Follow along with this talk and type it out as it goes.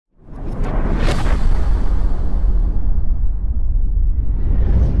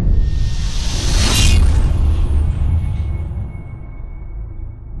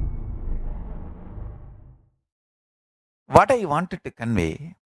what I wanted to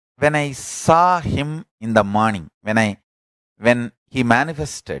convey, when I saw him in the morning, when he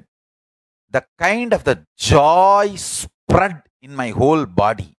manifested, the kind of the joy spread in my whole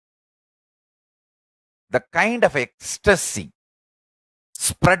body, the kind of ecstasy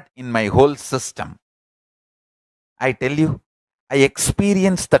spread in my whole system. I tell you, I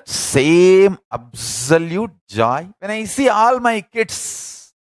experience that same absolute joy when I see all my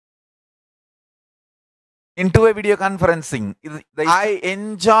kids into a video conferencing. I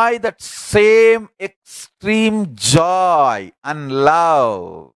enjoy that same extreme joy and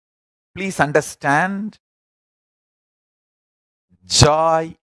love. Please understand,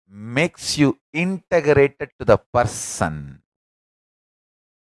 joy makes you integrated to the person.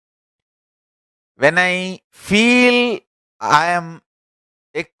 When I feel I am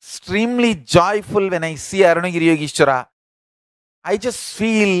extremely joyful when I see Arunagiri Yogeshwara, I just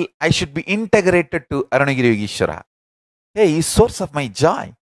feel I should be integrated to Arunagiri Yogeshwara. Hey, he's source of my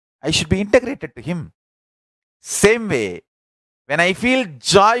joy. I should be integrated to him. Same way, when I feel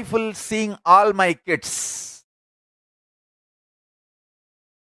joyful seeing all my kids,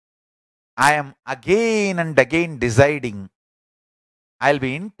 I am again and again deciding I'll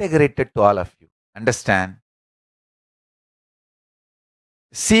be integrated to all of you. Understand?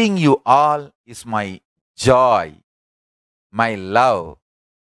 Seeing you all is my joy, my love.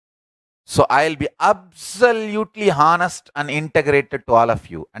 So I'll be absolutely honest and integrated to all of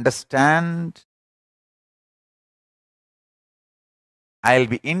you. Understand? I'll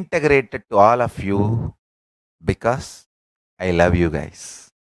be integrated to all of you because I love you guys.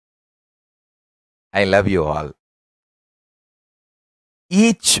 I love you all.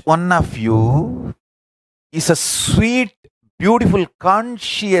 Each one of you is a sweet, beautiful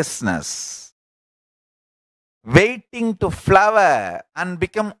consciousness waiting to flower and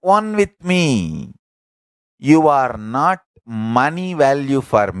become one with me. You are not money value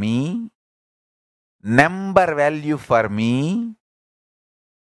for me, number value for me.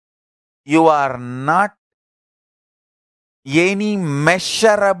 You are not any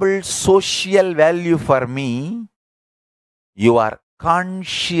measurable social value for me. You are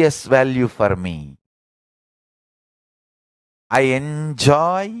conscious value for me. I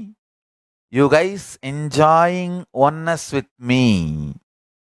enjoy you guys enjoying oneness with me.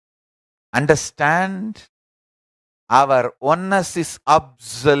 Understand? Our oneness is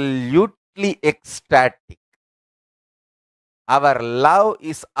absolutely ecstatic. Our love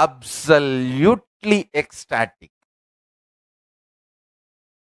is absolutely ecstatic.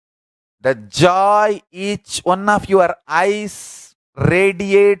 The joy each one of your eyes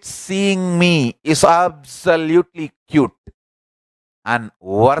radiates seeing me is absolutely cute and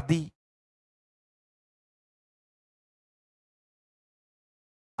worthy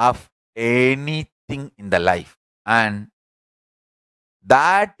of anything in the life. And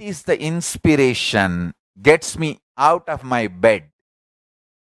that is the inspiration gets me out of my bed.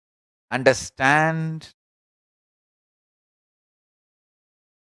 Understand?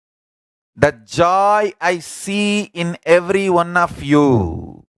 The joy I see in every one of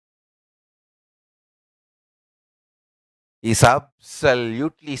you is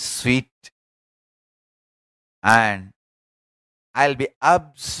absolutely sweet, and I'll be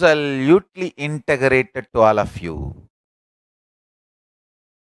absolutely integrated to all of you.